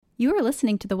You are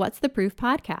listening to the What's the Proof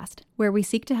podcast, where we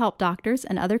seek to help doctors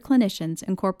and other clinicians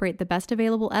incorporate the best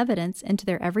available evidence into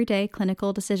their everyday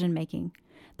clinical decision-making.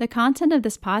 The content of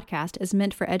this podcast is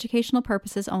meant for educational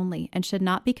purposes only and should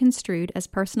not be construed as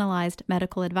personalized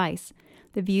medical advice.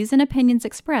 The views and opinions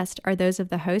expressed are those of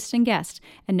the host and guest,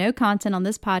 and no content on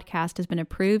this podcast has been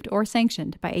approved or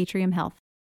sanctioned by Atrium Health.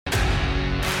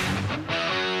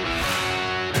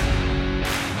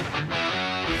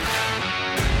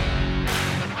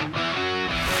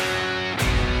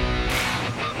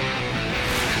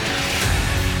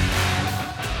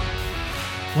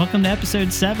 Welcome to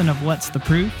episode 7 of What's the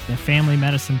Proof, the family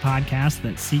medicine podcast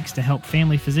that seeks to help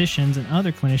family physicians and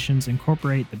other clinicians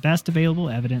incorporate the best available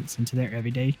evidence into their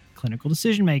everyday clinical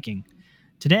decision-making.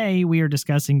 Today, we are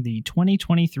discussing the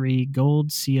 2023 GOLD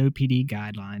COPD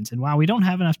guidelines, and while we don't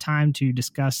have enough time to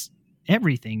discuss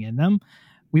everything in them,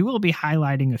 we will be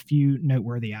highlighting a few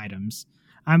noteworthy items.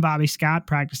 I'm Bobby Scott,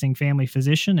 practicing family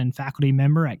physician and faculty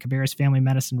member at Cabarrus Family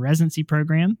Medicine Residency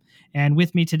Program. And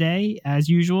with me today, as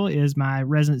usual, is my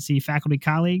residency faculty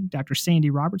colleague, Dr.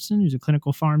 Sandy Robertson, who's a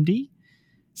clinical PharmD.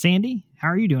 Sandy, how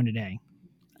are you doing today?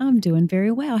 I'm doing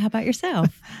very well. How about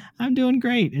yourself? I'm doing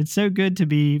great. It's so good to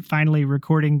be finally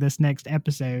recording this next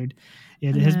episode.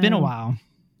 It has been a while.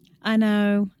 I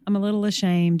know. I'm a little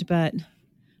ashamed, but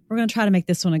we're going to try to make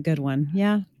this one a good one.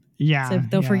 Yeah? Yeah. So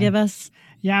they'll forgive us?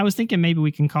 Yeah, I was thinking maybe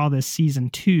we can call this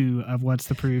season 2 of What's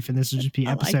the Proof, and this will just be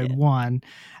episode 1.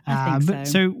 I think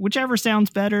so whichever sounds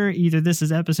better, either this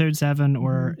is episode 7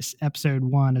 or episode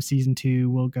 1 of season 2,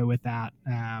 we'll go with that.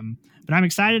 But I'm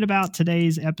excited about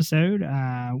today's episode.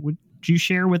 Would you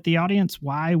share with the audience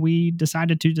why we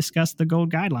decided to discuss the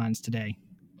GOLD guidelines today?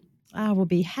 I will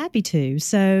be happy to.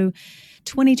 So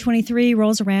 2023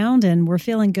 rolls around and we're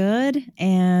feeling good,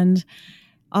 and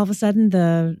all of a sudden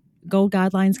the GOLD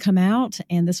guidelines come out,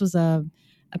 and this was a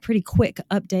pretty quick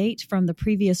update from the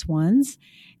previous ones.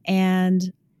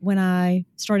 And when I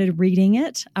started reading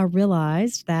it, I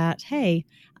realized that, hey,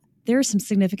 there are some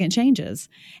significant changes.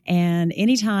 And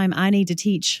anytime I need to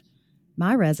teach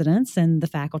my residents and the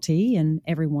faculty and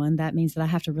everyone, that means that I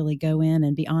have to really go in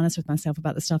and be honest with myself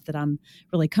about the stuff that I'm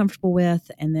really comfortable with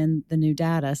and then the new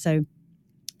data. So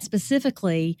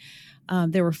specifically,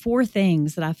 there were 4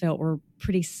 things that I felt were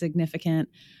pretty significant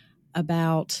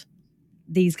about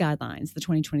these guidelines, the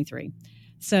 2023.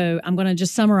 So I'm going to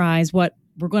just summarize what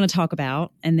we're going to talk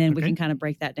about, and then we can kind of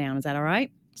break that down. Is that all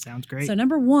right? Sounds great. So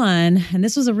number 1, and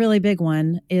this was a really big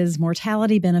one, is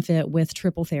mortality benefit with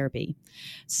triple therapy.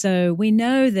 So we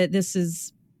know that this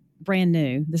is brand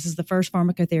new. This is the first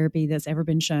pharmacotherapy that's ever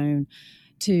been shown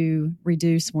to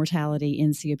reduce mortality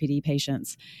in COPD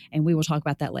patients. And we will talk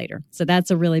about that later. So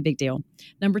that's a really big deal.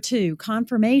 Number 2,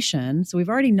 confirmation. So we've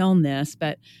already known this,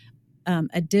 but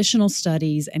additional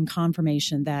studies and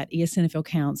confirmation that eosinophil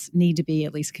counts need to be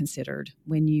at least considered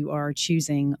when you are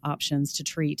choosing options to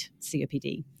treat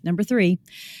COPD. Number 3,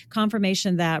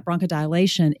 confirmation that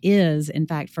bronchodilation is, in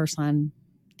fact, first-line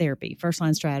therapy.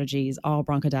 First-line strategy is all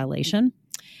bronchodilation.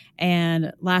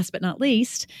 And last but not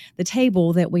least, the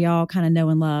table that we all kind of know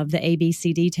and love, the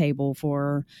ABCD table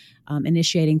for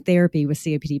initiating therapy with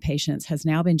COPD patients, has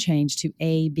now been changed to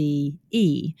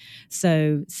ABE.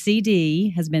 So CD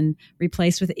has been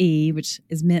replaced with E, which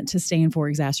is meant to stand for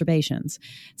exacerbations.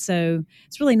 So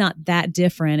it's really not that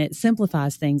different. It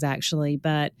simplifies things, actually,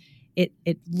 but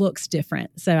it looks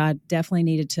different. So I definitely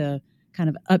needed to kind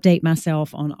of update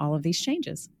myself on all of these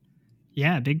changes.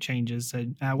 Yeah, big changes. So,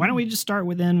 why don't we just start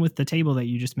with the table that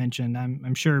you just mentioned?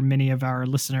 I'm sure many of our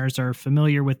listeners are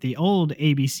familiar with the old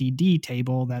ABCD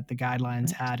table that the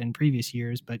guidelines had in previous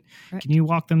years, but can you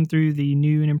walk them through the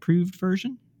new and improved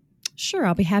version? Sure,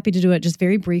 I'll be happy to do it just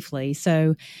very briefly.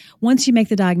 So once you make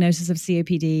the diagnosis of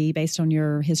COPD based on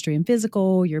your history and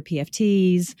physical, your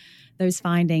PFTs, those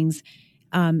findings,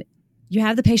 you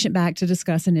have the patient back to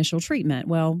discuss initial treatment.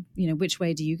 Well, which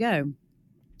way do you go?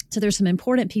 So there's some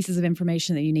important pieces of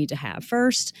information that you need to have.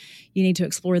 First, you need to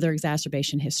explore their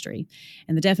exacerbation history.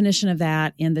 And the definition of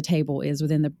that in the table is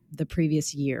within the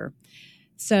previous year.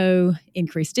 So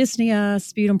increased dyspnea,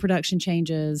 sputum production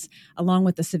changes, along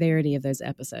with the severity of those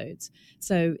episodes.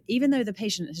 So even though the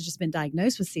patient has just been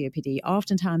diagnosed with COPD,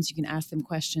 oftentimes you can ask them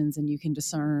questions and you can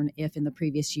discern if in the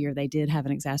previous year they did have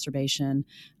an exacerbation.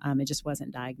 It just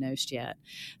wasn't diagnosed yet.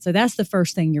 So that's the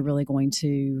first thing you're really going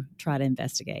to try to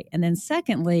investigate. And then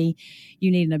secondly, you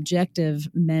need an objective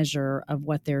measure of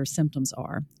what their symptoms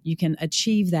are. You can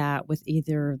achieve that with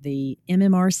either the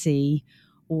MMRC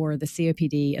or the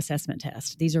COPD assessment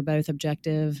test. These are both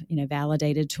objective,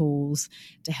 validated tools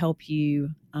to help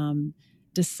you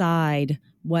decide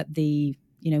what the,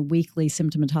 weekly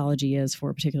symptomatology is for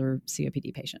a particular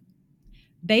COPD patient.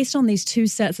 based on these two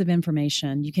sets of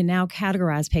information, you can now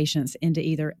categorize patients into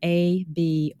either A,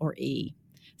 B, or E.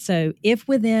 So if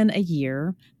within a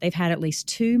year they've had at least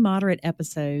two moderate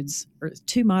exacerbations,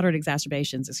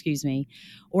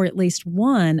 or at least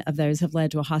one of those have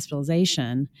led to a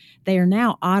hospitalization, they are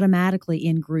now automatically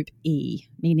in group E,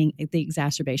 meaning the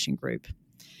exacerbation group.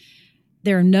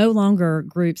 There are no longer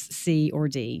groups C or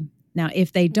D. Now,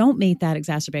 if they don't meet that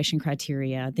exacerbation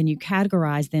criteria, then you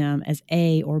categorize them as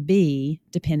A or B,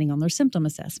 depending on their symptom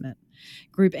assessment.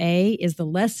 Group A is the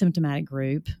less symptomatic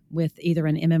group with either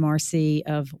an MMRC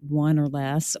of 1 or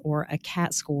less or a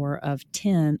CAT score of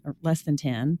 10 or less than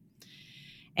 10.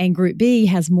 And Group B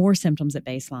has more symptoms at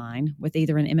baseline with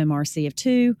either an MMRC of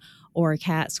 2 or a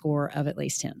CAT score of at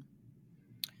least 10.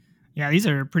 Yeah, these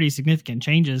are pretty significant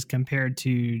changes compared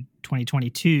to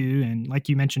 2022. And like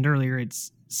you mentioned earlier, it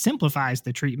simplifies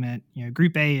the treatment.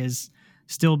 Group A is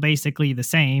still basically the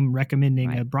same,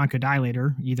 recommending a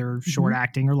bronchodilator, either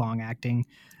short-acting or long-acting.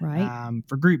 Right.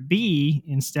 For Group B,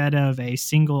 instead of a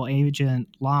single-agent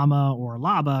LAMA or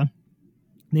LABA,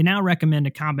 they now recommend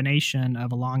a combination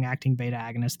of a long-acting beta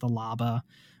agonist, the LABA,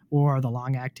 or the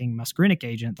long-acting muscarinic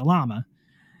agent, the LAMA.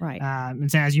 Right.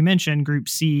 And so as you mentioned, Group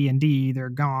C and D, they're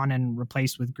gone and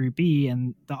replaced with Group E.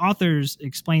 And the authors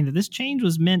explained that this change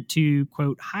was meant to,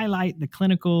 quote, highlight the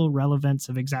clinical relevance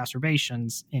of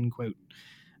exacerbations, end quote.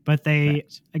 But they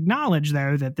acknowledge,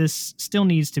 though, that this still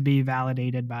needs to be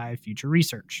validated by future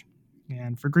research.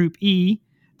 And for Group E,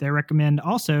 they recommend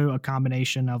also a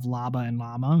combination of LABA and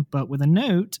LAMA, but with a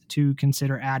note to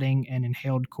consider adding an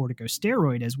inhaled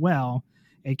corticosteroid as well,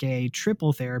 aka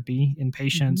triple therapy in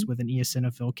patients with an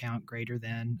eosinophil count greater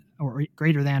than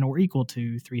or equal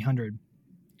to 300.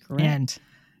 Correct. And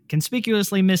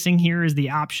conspicuously missing here is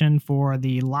the option for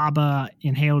the LABA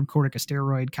inhaled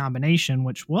corticosteroid combination,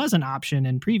 which was an option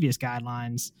in previous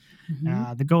guidelines.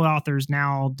 The GOLD authors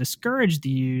now discourage the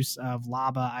use of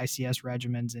LABA ICS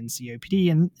regimens in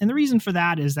COPD. And the reason for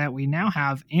that is that we now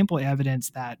have ample evidence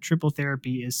that triple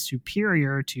therapy is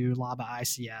superior to LABA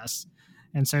ICS.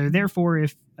 And so therefore,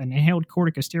 if an inhaled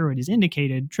corticosteroid is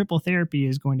indicated, triple therapy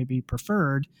is going to be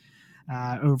preferred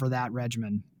over that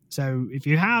regimen. So if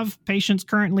you have patients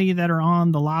currently that are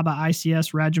on the LABA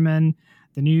ICS regimen,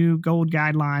 the new GOLD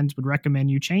guidelines would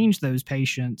recommend you change those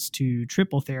patients to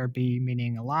triple therapy,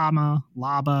 meaning a LAMA,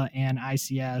 LABA, and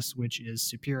ICS, which is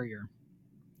superior.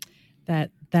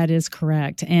 That is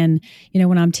correct. And,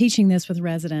 when I'm teaching this with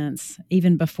residents,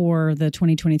 even before the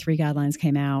 2023 guidelines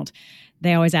came out,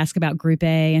 they always ask about Group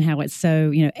A and how it's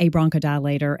so, a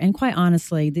bronchodilator. And quite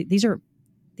honestly, these are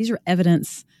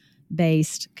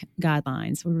evidence-based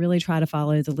guidelines. We really try to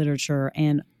follow the literature.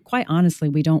 And quite honestly,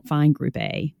 we don't find Group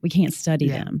A. We can't study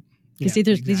them. Because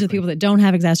these are the people that don't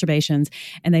have exacerbations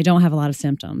and they don't have a lot of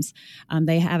symptoms.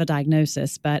 They have a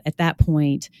diagnosis, but at that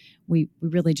point, we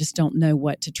really just don't know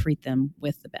what to treat them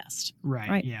with the best.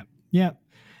 Right. Yeah.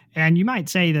 And you might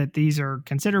say that these are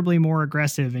considerably more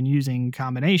aggressive in using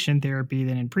combination therapy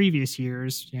than in previous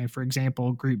years. For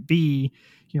example, Group B,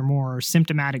 your more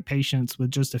symptomatic patients with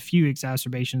just a few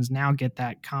exacerbations now get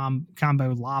that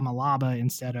combo LAMA-LABA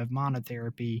instead of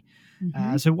monotherapy.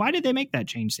 So why did they make that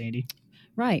change, Sandy?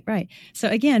 Right. So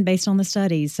again, based on the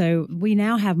studies, so we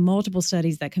now have multiple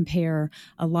studies that compare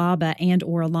a LABA and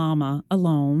or a LAMA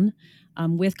alone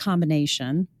with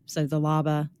combination, so the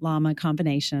LABA-LAMA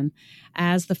combination,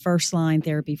 as the first-line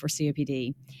therapy for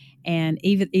COPD. And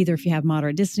either if you have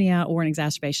moderate dyspnea or an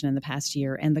exacerbation in the past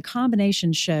year. And the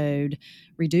combination showed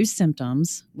reduced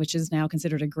symptoms, which is now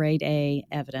considered a grade A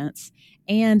evidence,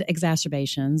 and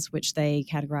exacerbations, which they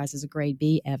categorize as a grade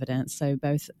B evidence, so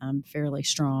both fairly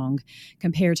strong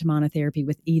compared to monotherapy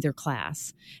with either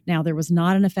class. Now, there was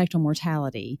not an effect on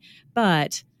mortality,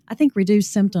 but I think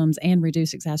reduced symptoms and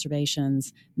reduced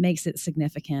exacerbations makes it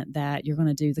significant that you're going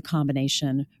to do the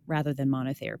combination rather than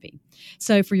monotherapy.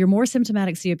 So for your more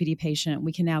symptomatic COPD patient,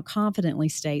 we can now confidently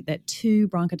state that 2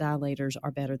 bronchodilators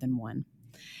are better than 1.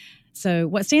 So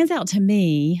what stands out to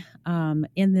me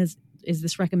in this is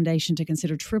this recommendation to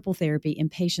consider triple therapy in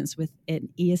patients with an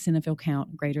eosinophil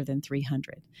count greater than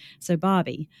 300. So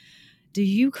Bobby, do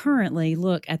you currently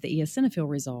look at the eosinophil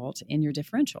result in your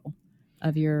differential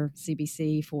of your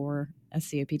CBC for a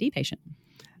COPD patient?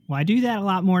 Well, I do that a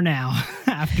lot more now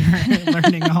after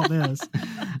learning all this.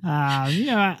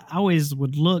 I always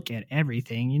would look at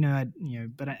everything,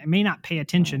 but I may not pay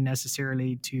attention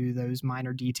necessarily to those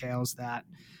minor details that,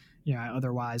 I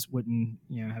otherwise wouldn't,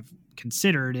 have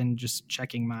considered in just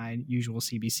checking my usual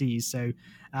CBCs. So,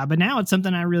 but now it's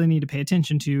something I really need to pay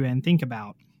attention to and think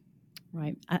about.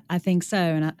 Right. I think so.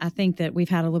 And I think that we've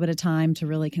had a little bit of time to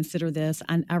really consider this.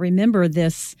 I remember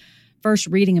this first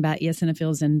reading about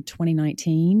eosinophils in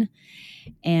 2019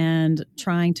 and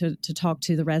trying to talk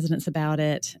to the residents about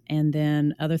it. And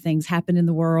then other things happened in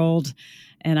the world.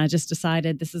 And I just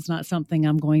decided this is not something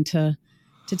I'm going to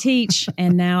teach.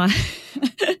 And now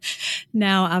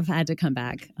I've had to come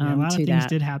back a lot to of things that.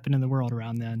 Did happen in the world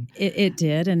around then. It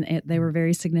did. And they were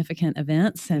very significant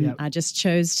events. And I just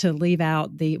chose to leave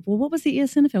out what was the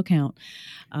eosinophil count?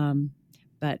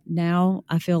 But now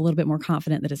I feel a little bit more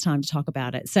confident that it's time to talk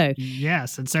about it. So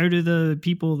yes, and so do the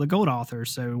people, the GOLD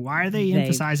authors. So why are they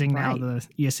emphasizing now the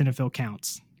eosinophil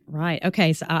counts? Right.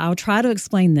 Okay. So I'll try to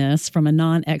explain this from a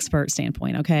non-expert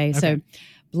standpoint. Okay. So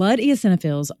blood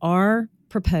eosinophils are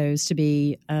proposed to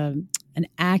be an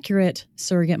accurate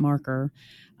surrogate marker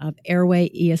of airway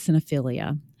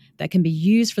eosinophilia that can be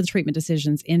used for the treatment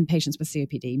decisions in patients with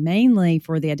COPD, mainly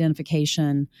for the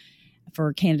identification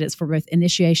for candidates for both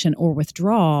initiation or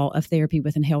withdrawal of therapy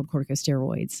with inhaled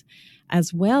corticosteroids,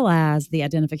 as well as the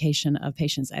identification of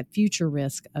patients at future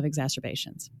risk of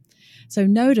exacerbations. So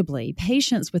notably,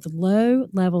 patients with low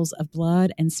levels of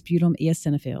blood and sputum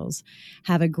eosinophils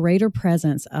have a greater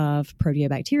presence of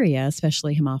proteobacteria,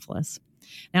 especially Haemophilus.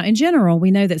 Now, in general,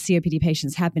 we know that COPD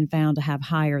patients have been found to have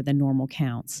higher than normal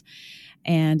counts.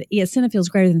 And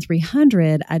eosinophils greater than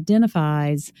 300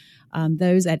 identifies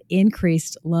those at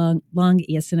increased lung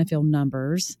eosinophil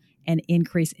numbers and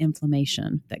increased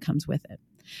inflammation that comes with it.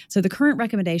 So the current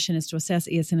recommendation is to assess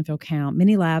eosinophil count.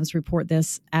 Many labs report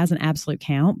this as an absolute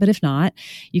count, but if not,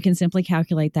 you can simply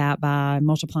calculate that by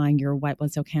multiplying your white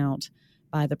blood cell count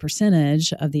by the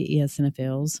percentage of the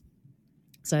eosinophils.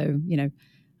 So,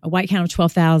 a white count of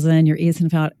 12,000, your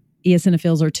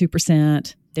eosinophils are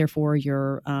 2%, therefore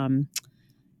your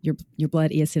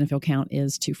blood eosinophil count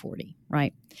is 240,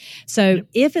 right? So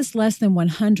if it's less than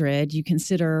 100, you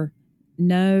consider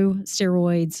no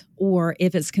steroids, or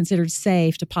if it's considered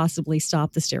safe to possibly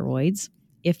stop the steroids,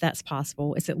 if that's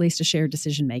possible, it's at least a shared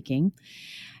decision making.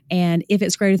 And if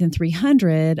it's greater than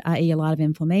 300, i.e. a lot of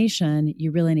inflammation,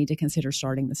 you really need to consider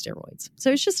starting the steroids.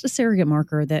 So it's just a surrogate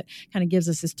marker that kind of gives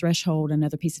us this threshold,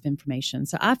 another piece of information.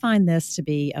 So I find this to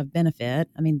be of benefit.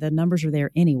 I mean, the numbers are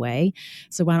there anyway.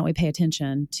 So why don't we pay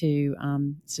attention to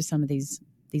some of these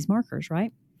markers,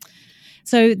 right?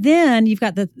 So then you've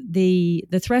got the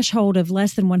threshold of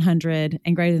less than 100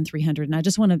 and greater than 300. And I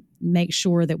just want to make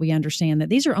sure that we understand that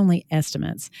these are only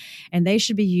estimates, and they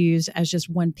should be used as just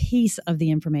one piece of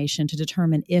the information to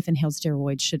determine if inhaled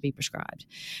steroids should be prescribed.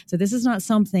 So this is not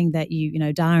something that you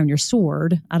die on your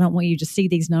sword. I don't want you to see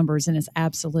these numbers and it's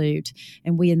absolute.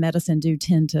 And we in medicine do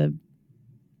tend to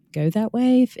go that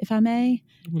way, if I may.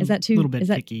 Is that too? A little bit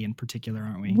picky in particular,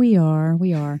 aren't we? We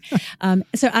are.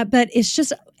 But it's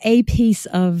just a piece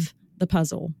of the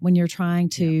puzzle when you're trying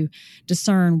to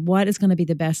discern what is going to be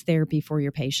the best therapy for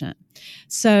your patient.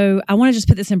 So I want to just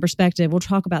put this in perspective. We'll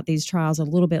talk about these trials a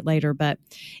little bit later, but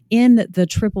in the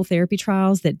triple therapy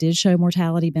trials that did show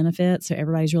mortality benefits, so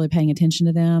everybody's really paying attention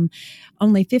to them,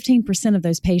 only 15% of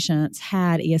those patients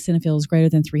had eosinophils greater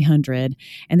than 300.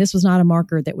 And this was not a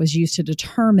marker that was used to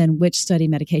determine which study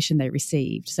medication they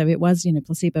received. So it was,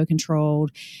 placebo controlled.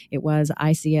 It was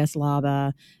ICS,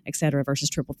 LABA, et cetera,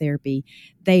 versus triple therapy.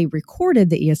 They recorded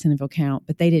the eosinophil count,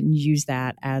 but they didn't use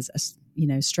that as a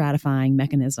stratifying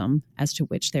mechanism as to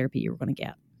which therapy you were going to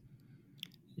get.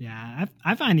 Yeah,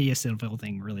 I find the eosinophil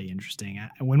thing really interesting.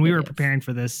 When we were preparing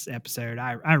for this episode,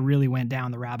 I really went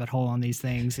down the rabbit hole on these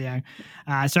things. So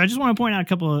I just want to point out a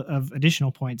couple of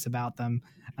additional points about them.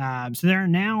 So there are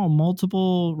now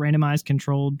multiple randomized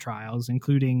controlled trials,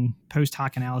 including post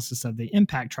hoc analysis of the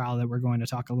IMPACT trial that we're going to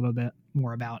talk a little bit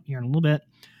more about here in a little bit.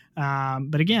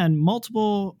 But again,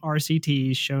 multiple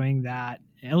RCTs showing that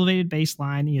elevated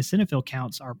baseline eosinophil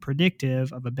counts are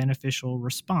predictive of a beneficial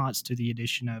response to the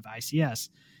addition of ICS.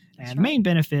 And the main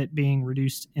benefit being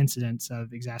reduced incidence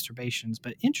of exacerbations.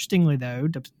 But interestingly, though,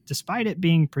 despite it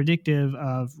being predictive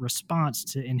of response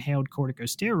to inhaled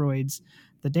corticosteroids,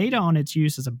 the data on its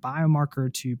use as a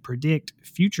biomarker to predict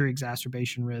future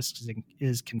exacerbation risks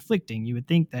is conflicting. You would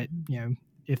think that,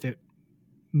 if it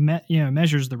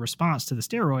measures the response to the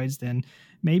steroids, then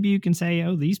maybe you can say,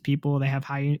 oh, these people, they have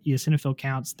high eosinophil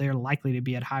counts, they're likely to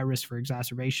be at high risk for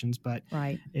exacerbations, but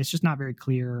it's just not very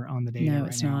clear on the data right now. No,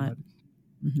 it's not.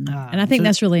 And I think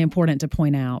that's really important to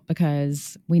point out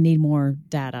because we need more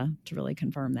data to really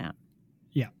confirm that.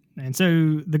 Yeah. And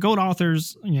so the GOLD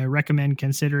authors, recommend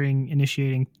considering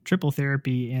initiating triple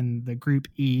therapy in the group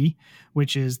E,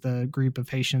 which is the group of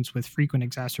patients with frequent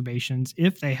exacerbations,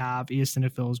 if they have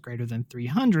eosinophils greater than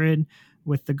 300,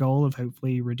 with the goal of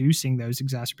hopefully reducing those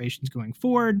exacerbations going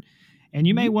forward. And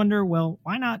you may wonder, well,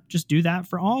 why not just do that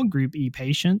for all Group E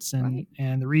patients?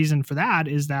 And the reason for that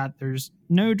is that there's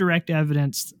no direct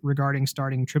evidence regarding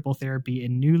starting triple therapy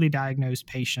in newly diagnosed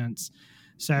patients.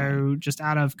 So just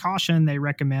out of caution, they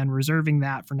recommend reserving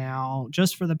that for now,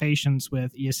 just for the patients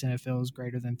with eosinophils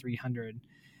greater than 300.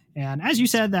 And as you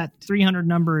said, that 300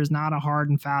 number is not a hard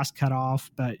and fast cutoff,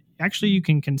 but actually you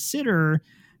can consider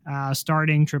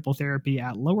starting triple therapy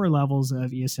at lower levels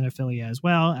of eosinophilia as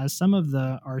well, as some of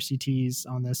the RCTs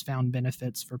on this found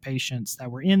benefits for patients that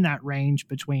were in that range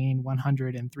between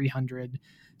 100 and 300.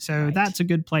 So that's a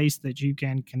good place that you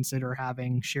can consider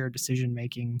having shared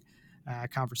decision-making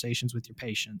conversations with your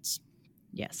patients.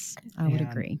 Yes, I would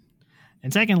agree.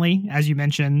 And secondly, as you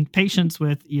mentioned, patients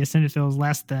with eosinophils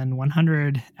less than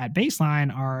 100 at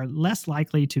baseline are less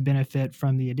likely to benefit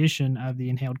from the addition of the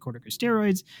inhaled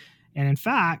corticosteroids. And in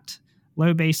fact,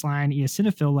 low baseline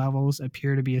eosinophil levels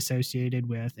appear to be associated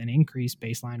with an increased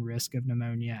baseline risk of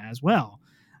pneumonia as well.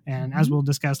 And as we'll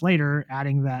discuss later,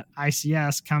 adding that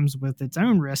ICS comes with its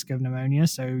own risk of pneumonia.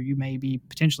 So you may be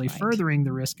potentially furthering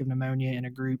the risk of pneumonia in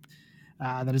a group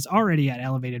that is already at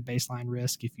elevated baseline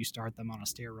risk if you start them on a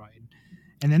steroid.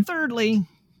 And then thirdly,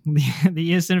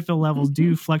 the eosinophil levels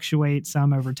do fluctuate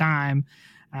some over time.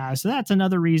 So that's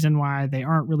another reason why they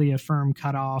aren't really a firm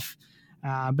cutoff.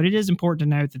 But it is important to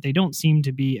note that they don't seem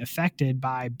to be affected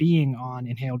by being on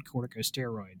inhaled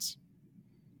corticosteroids.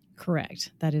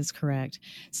 Correct. That is correct.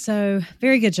 So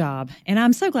very good job. And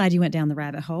I'm so glad you went down the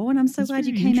rabbit hole, and I'm so glad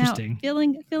you came out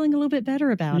feeling a little bit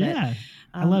better about it. Yeah.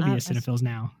 I love eosinophils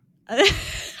now. I've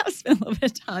spent a little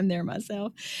bit of time there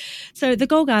myself. So the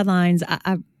goal guidelines,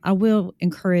 I will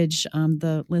encourage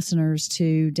the listeners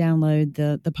to download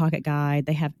the Pocket Guide.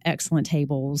 They have excellent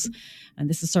tables, and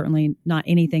this is certainly not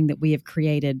anything that we have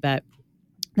created, but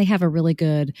they have a really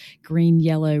good green,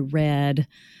 yellow, red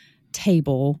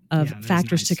table of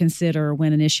factors to consider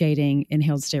when initiating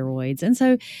inhaled steroids. And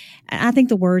so I think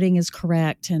the wording is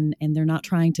correct, and they're not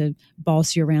trying to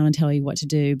boss you around and tell you what to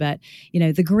do. But,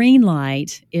 the green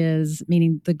light is,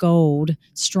 meaning the gold,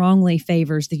 strongly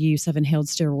favors the use of inhaled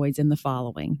steroids in the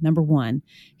following. Number one,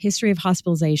 history of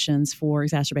hospitalizations for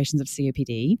exacerbations of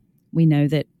COPD. We know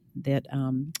that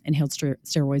inhaled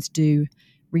steroids do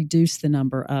reduce the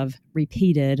number of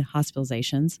repeated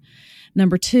hospitalizations.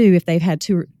 Number two, if they've had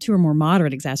two or more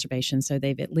moderate exacerbations, so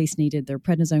they've at least needed their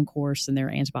prednisone course and their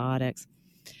antibiotics.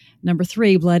 Number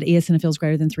three, blood eosinophils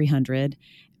greater than 300.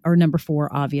 Or number four,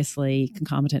 obviously,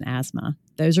 concomitant asthma.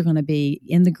 Those are going to be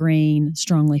in the green,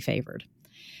 strongly favored.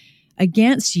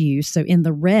 Against use, so in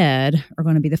the red, are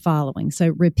going to be the following. So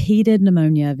repeated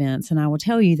pneumonia events. And I will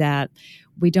tell you that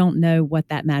we don't know what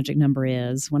that magic number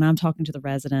is. When I'm talking to the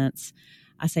residents,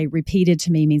 I say repeated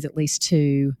to me means at least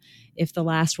two. If the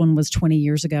last one was 20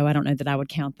 years ago, I don't know that I would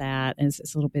count that.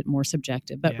 It's a little bit more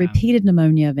subjective. But repeated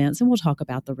pneumonia events, and we'll talk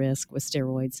about the risk with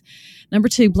steroids. Number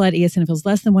two, blood eosinophils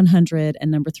less than 100. And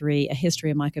number three, a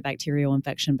history of mycobacterial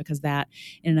infection, because that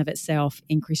in and of itself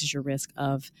increases your risk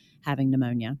of having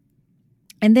pneumonia.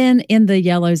 And then in the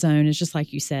yellow zone is just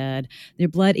like you said, their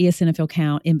blood eosinophil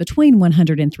count in between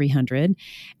 100 and 300,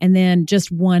 and then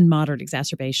just one moderate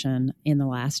exacerbation in the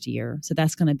last year. So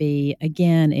that's going to be,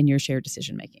 again, in your shared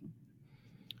decision making.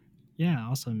 Yeah,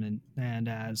 awesome.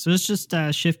 And so let's just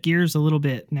shift gears a little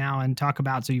bit now and talk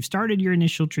about, so you've started your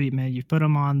initial treatment, you've put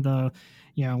them on the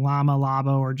LAMA,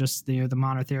 LABA, or just the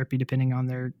monotherapy, depending on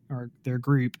their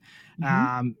group.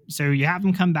 So you have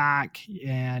them come back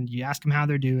and you ask them how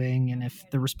they're doing. And if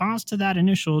the response to that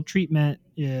initial treatment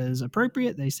is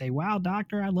appropriate, they say, wow,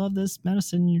 doctor, I love this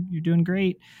medicine. You're doing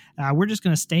great. We're just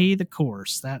going to stay the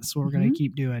course. That's what we're going to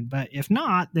keep doing. But if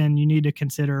not, then you need to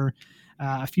consider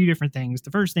a few different things.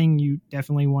 The first thing you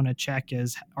definitely want to check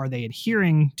is, are they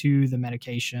adhering to the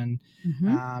medication?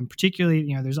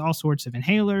 Particularly, there's all sorts of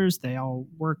inhalers. They all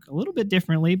work a little bit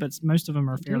differently, but most of them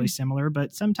are fairly similar.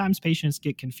 But sometimes patients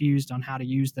get confused on how to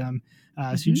use them.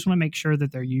 So you just want to make sure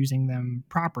that they're using them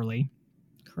properly.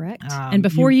 Correct. And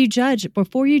before you judge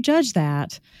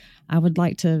that, I would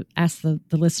like to ask the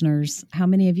listeners, how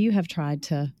many of you have tried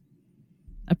to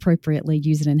appropriately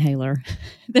use an inhaler?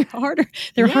 They're harder.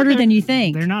 They're harder than you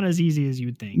think. They're not as easy as you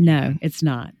would think. No, it's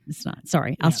not.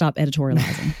 Sorry. I'll stop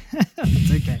editorializing.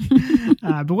 That's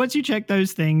okay. But once you check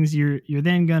those things, you're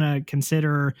then going to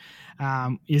consider,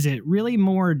 is it really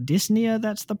more dyspnea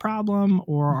that's the problem,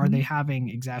 or are they having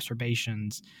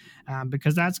exacerbations?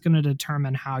 Because that's going to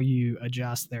determine how you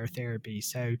adjust their therapy.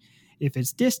 So if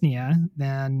it's dyspnea,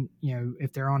 then,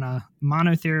 if they're on a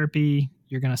monotherapy,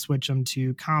 you're going to switch them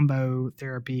to combo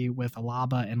therapy with a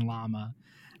LABA and LAMA.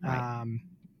 Right.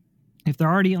 If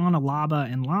they're already on a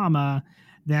LABA and LAMA,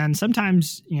 then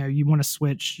sometimes, you want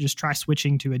to just try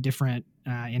switching to a different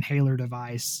inhaler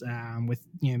device with,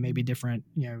 maybe different,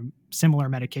 similar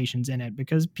medications in it,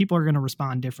 because people are going to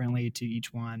respond differently to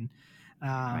each one.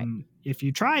 Right. If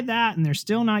you tried that and they're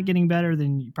still not getting better,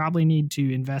 then you probably need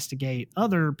to investigate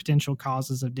other potential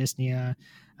causes of dyspnea,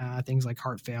 things like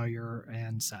heart failure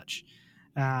and such.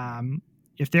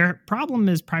 If their problem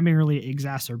is primarily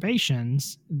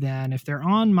exacerbations, then if they're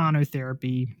on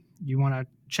monotherapy, you want to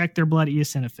check their blood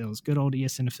eosinophils, good old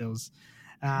eosinophils.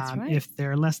 That's right. If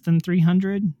they're less than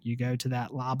 300, you go to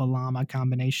that LABA-LAMA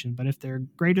combination. But if they're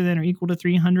greater than or equal to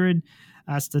 300,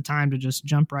 that's the time to just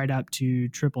jump right up to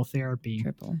triple therapy.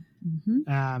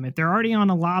 Mm-hmm. If they're already on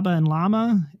a LABA and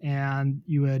LAMA, and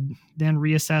you would then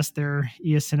reassess their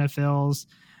eosinophils.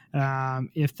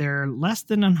 If they're less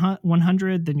than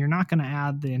 100, then you're not going to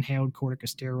add the inhaled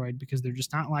corticosteroid because they're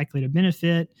just not likely to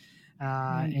benefit.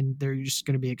 And they're just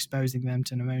going to be exposing them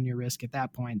to pneumonia risk at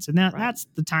that point. So that's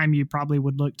the time you probably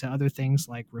would look to other things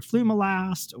like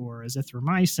roflumilast or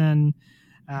azithromycin.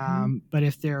 But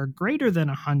if they're greater than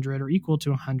 100 or equal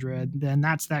to 100, then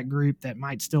that's that group that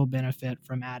might still benefit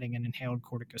from adding an inhaled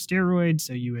corticosteroid.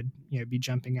 So you would be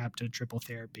jumping up to triple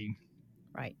therapy.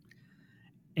 Right.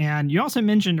 And you also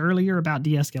mentioned earlier about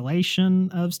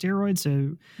de-escalation of steroids.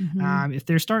 So if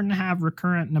they're starting to have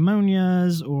recurrent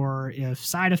pneumonias, or if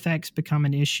side effects become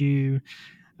an issue,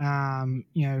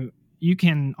 you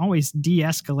can always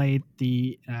de-escalate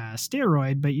the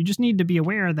steroid, but you just need to be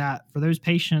aware that for those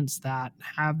patients that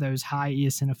have those high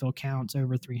eosinophil counts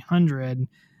over 300,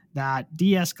 that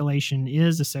de-escalation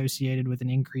is associated with an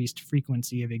increased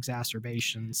frequency of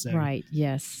exacerbations. So, right.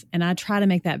 Yes. And I try to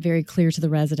make that very clear to the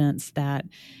residents that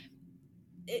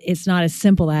it's not as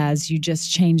simple as you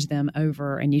just change them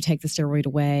over and you take the steroid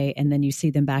away and then you see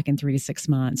them back in 3 to 6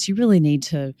 months. You really need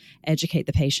to educate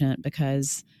the patient,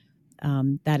 because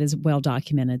that is well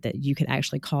documented that you could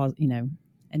actually cause,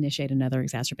 initiate another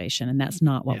exacerbation. And that's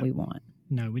not what we want.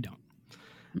 No, we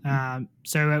don't.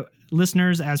 So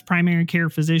listeners, as primary care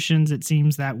physicians, it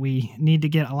seems that we need to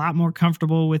get a lot more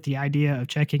comfortable with the idea of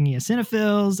checking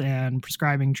eosinophils and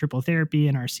prescribing triple therapy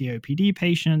in our COPD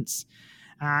patients.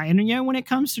 And when it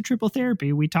comes to triple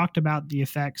therapy, we talked about the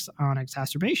effects on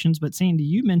exacerbations, but Sandy,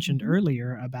 you mentioned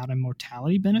earlier about a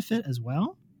mortality benefit as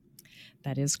well.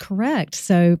 That is correct.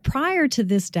 So prior to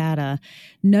this data,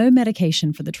 no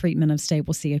medication for the treatment of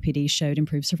stable COPD showed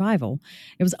improved survival.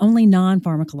 It was only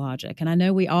non-pharmacologic. And I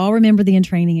know we all remember the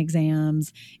in-training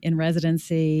exams in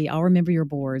residency. I'll remember your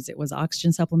boards. It was oxygen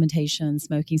supplementation,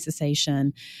 smoking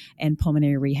cessation, and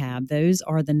pulmonary rehab. Those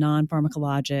are the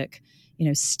non-pharmacologic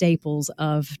staples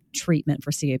of treatment for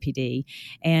COPD.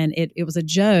 And it was a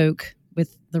joke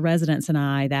with the residents and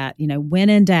I that, when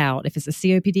in doubt, if it's a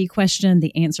COPD question,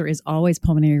 the answer is always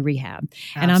pulmonary rehab.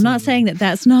 Absolutely. And I'm not saying that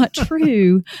that's not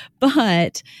true,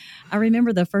 but I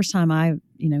remember the first time I,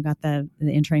 got the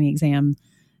in-training exam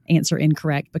answer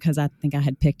incorrect because I think I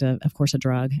had picked of course, a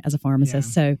drug as a pharmacist.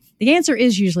 Yeah. So the answer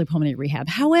is usually pulmonary rehab.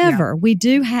 However, we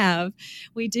do have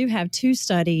 2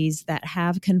 studies that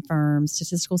have confirmed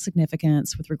statistical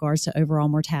significance with regards to overall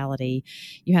mortality.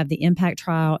 You have the IMPACT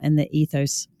trial and the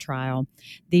ETHOS trial.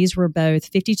 These were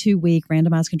both 52-week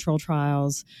randomized controlled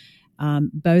trials.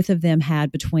 Both of them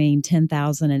had between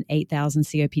 10,000 and 8,000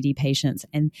 COPD patients.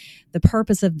 And the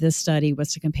purpose of this study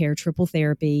was to compare triple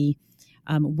therapy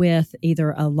with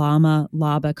either a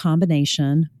LAMA-LABA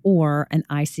combination or an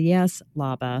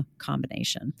ICS-LABA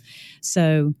combination.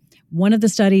 So one of the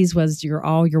studies was your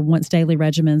once daily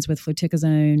regimens with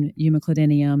fluticasone,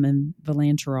 umeclidinium, and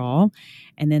vilanterol.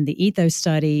 And then the ETHOS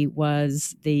study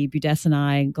was the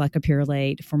budesonide,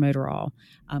 glycopyrrolate, formoterol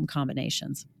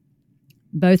combinations.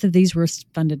 Both of these were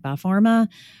funded by pharma.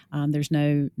 There's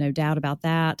no doubt about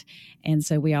that. And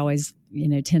so we always,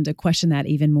 tend to question that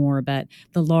even more. But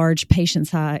the large patient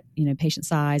size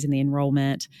and the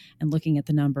enrollment and looking at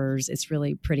the numbers, it's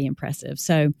really pretty impressive.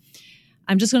 So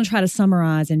I'm just going to try to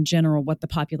summarize in general what the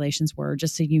populations were,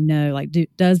 just so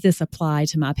does this apply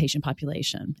to my patient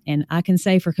population? And I can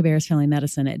say for Cabarrus Family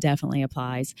Medicine, it definitely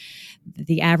applies.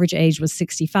 The average age was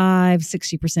 65,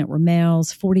 60% were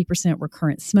males, 40% were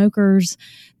current smokers.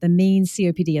 The mean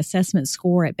COPD assessment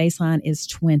score at baseline is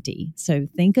 20. So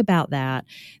think about that.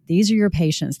 These are your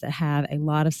patients that have a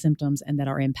lot of symptoms and that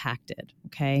are impacted,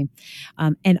 okay?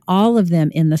 And all of them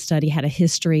in the study had a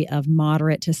history of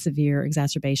moderate to severe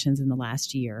exacerbations in the last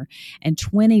year. And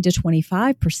 20 to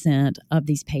 25% of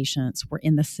these patients were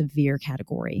in the severe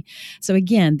category. So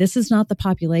again, this is not the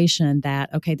population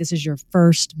that, okay, this is your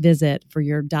first visit for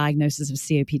your diagnosis of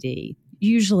COPD.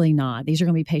 Usually not. These are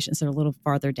going to be patients that are a little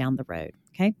farther down the road.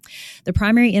 Okay. The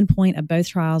primary endpoint of both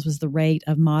trials was the rate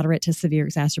of moderate to severe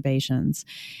exacerbations.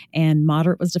 And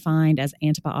moderate was defined as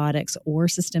antibiotics or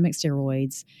systemic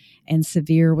steroids, and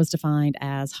severe was defined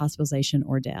as hospitalization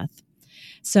or death.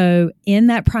 So in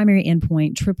that primary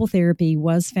endpoint, triple therapy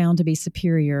was found to be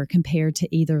superior compared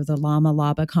to either the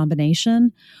LAMA-LABA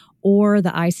combination or the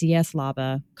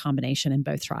ICS-LABA combination in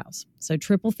both trials. So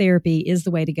triple therapy is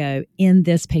the way to go in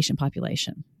this patient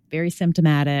population. Very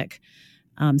symptomatic,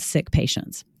 sick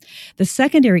patients. The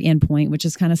secondary endpoint, which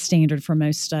is kind of standard for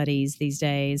most studies these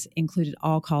days, included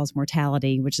all-cause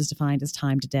mortality, which is defined as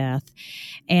time to death.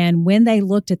 And when they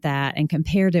looked at that and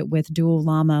compared it with dual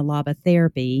LAMA-LABA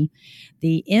therapy,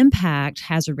 the impact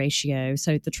hazard ratio,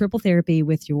 so the triple therapy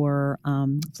with your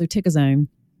fluticasone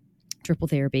triple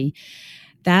therapy,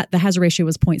 that the hazard ratio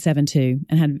was 0.72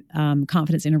 and had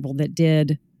confidence interval that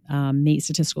did meet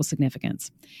statistical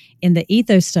significance. In the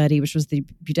Ethos study, which was the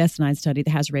budesonide study, the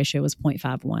hazard ratio was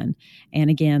 0.51. And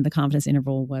again, the confidence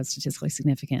interval was statistically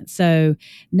significant. So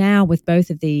now with both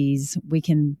of these, we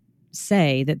can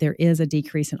say that there is a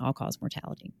decrease in all-cause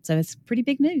mortality. So it's pretty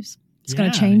big news. It's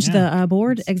going to change the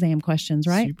board exam questions,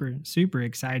 right? Super, super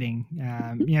exciting.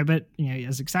 But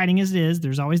as exciting as it is,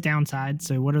 there's always downsides.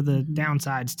 So what are the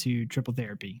downsides to triple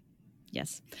therapy?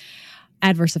 Yes.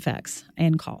 Adverse effects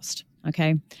and cost.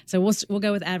 Okay, so we'll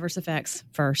go with adverse effects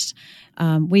first.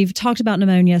 We've talked about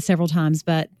pneumonia several times,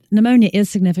 but pneumonia is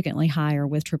significantly higher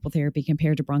with triple therapy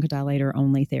compared to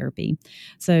bronchodilator-only therapy.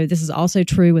 So this is also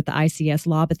true with the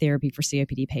ICS-LABA therapy for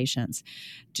COPD patients.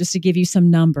 Just to give you some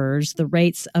numbers, the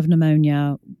rates of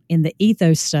pneumonia in the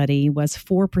Ethos study was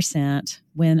 4%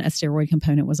 when a steroid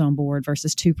component was on board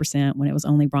versus 2% when it was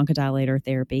only bronchodilator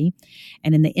therapy.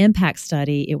 And in the IMPACT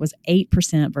study, it was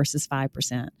 8% versus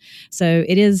 5%. So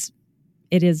it is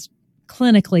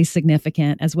clinically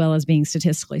significant as well as being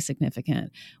statistically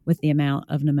significant with the amount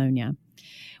of pneumonia.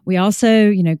 We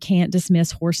also, can't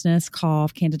dismiss hoarseness,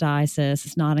 cough, candidiasis.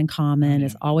 It's not uncommon.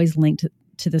 It's always linked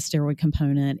to the steroid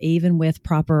component, even with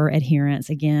proper adherence.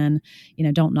 Again,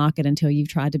 don't knock it until you've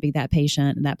tried to be that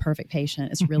patient and that perfect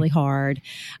patient. It's really hard.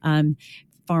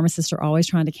 Pharmacists are always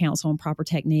trying to counsel on proper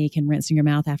technique and rinsing your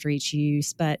mouth after each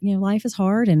use. But, life is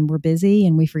hard and we're busy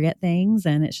and we forget things,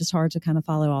 and it's just hard to kind of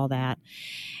follow all that.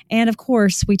 And of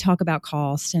course, we talk about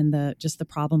cost and the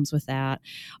problems with that.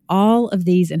 All of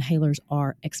these inhalers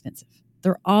are expensive.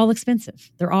 They're all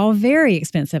expensive. They're all very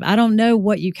expensive. I don't know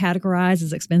what you categorize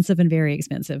as expensive and very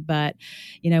expensive, but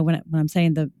when I'm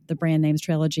saying the brand names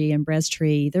Trelegy and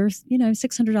Breztri, there's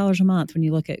 $600 a month when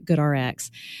you look at GoodRx.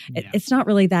 It's not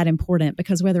really that important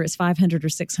because whether it's $500 or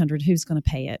 $600, who's going to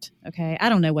pay it? Okay, I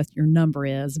don't know what your number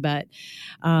is, but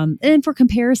and for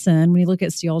comparison, when you look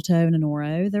at Stiolto and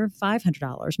Anoro, they're $500.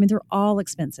 I mean, they're all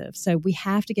expensive. So we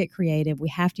have to get creative. We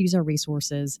have to use our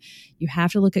resources. You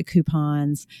have to look at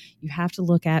coupons. You have to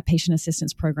look at patient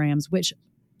assistance programs, which,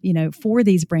 for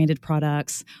these branded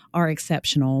products are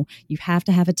exceptional. You have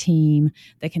to have a team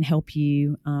that can help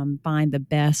you find the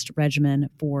best regimen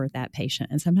for that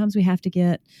patient. And sometimes we have to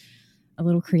get a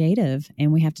little creative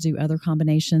and we have to do other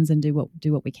combinations and do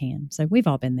what we can. So we've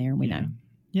all been there and we know.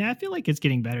 Yeah, I feel like it's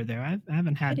getting better there. I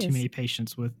haven't had too many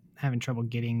patients with having trouble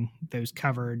getting those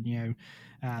covered.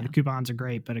 The coupons are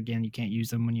great, but again, you can't use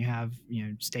them when you have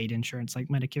state insurance like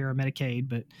Medicare or Medicaid.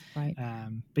 But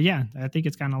I think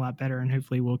it's gotten a lot better, and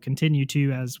hopefully we'll continue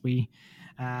to as we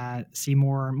see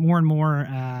more and more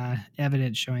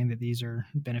evidence showing that these are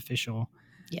beneficial.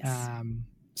 Yes.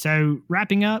 So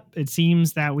wrapping up, it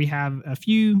seems that we have a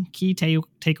few key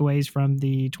takeaways from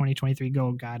the 2023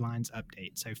 Gold Guidelines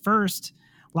update. So first,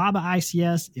 LABA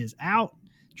ICS is out.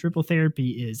 Triple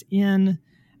therapy is in.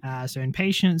 So in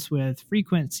patients with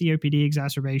frequent COPD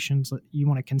exacerbations, you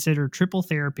want to consider triple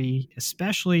therapy,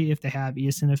 especially if they have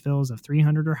eosinophils of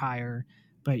 300 or higher.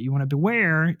 But you want to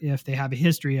beware if they have a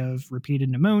history of repeated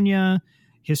pneumonia,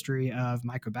 history of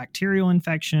mycobacterial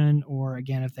infection, or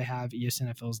again, if they have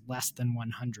eosinophils less than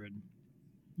 100.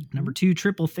 Number two,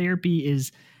 triple therapy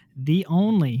is the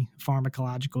only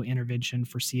pharmacological intervention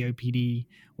for COPD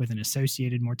with an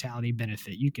associated mortality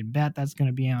benefit. You can bet that's going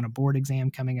to be on a board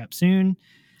exam coming up soon.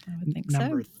 I would think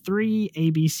Number so. 3,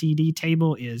 ABCD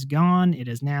table is gone. It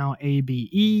is now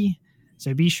ABE.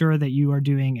 So be sure that you are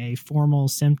doing a formal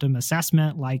symptom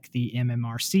assessment like the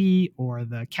MMRC or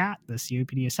the CAT, the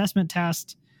COPD assessment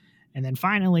test. And then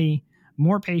finally,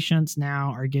 more patients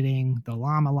now are getting the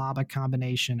LAMA-LABA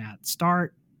combination at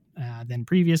start than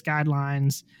previous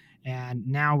guidelines. And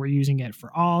now we're using it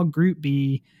for all Group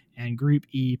B and Group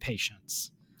E patients.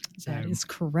 That is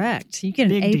correct. You get an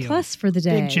Big A deal. plus for the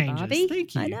day, Big changes. Bobby.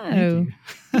 Thank you. I know.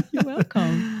 Thank you. You're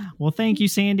welcome. Well, thank you,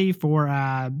 Sandy, for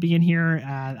being here.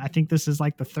 I think this is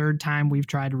like the third time we've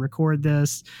tried to record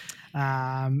this.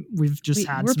 We've just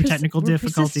had some technical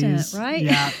difficulties, right?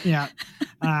 Yeah.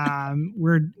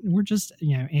 We're just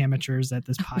amateurs at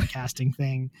this podcasting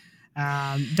thing.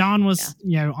 Dawn was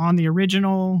on the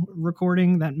original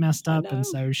recording that messed up, and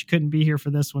so she couldn't be here for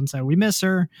this one. So we miss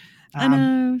her. I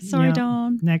know. Sorry,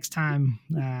 Dawn. Next time.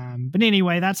 But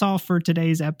anyway, that's all for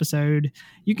today's episode.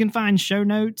 You can find show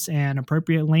notes and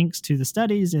appropriate links to the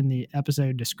studies in the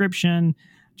episode description.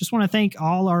 Just want to thank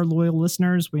all our loyal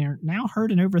listeners. We are now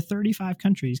heard in over 35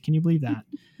 countries. Can you believe that?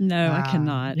 No, I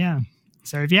cannot. Yeah.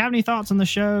 So if you have any thoughts on the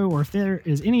show, or if there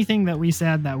is anything that we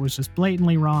said that was just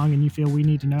blatantly wrong and you feel we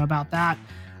need to know about that,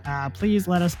 please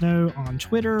let us know on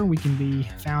Twitter. We can be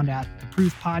found at The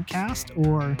Proof Podcast,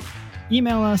 or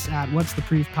email us at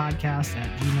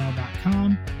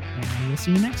whatstheproofpodcast@gmail.com. And we'll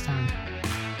see you next time.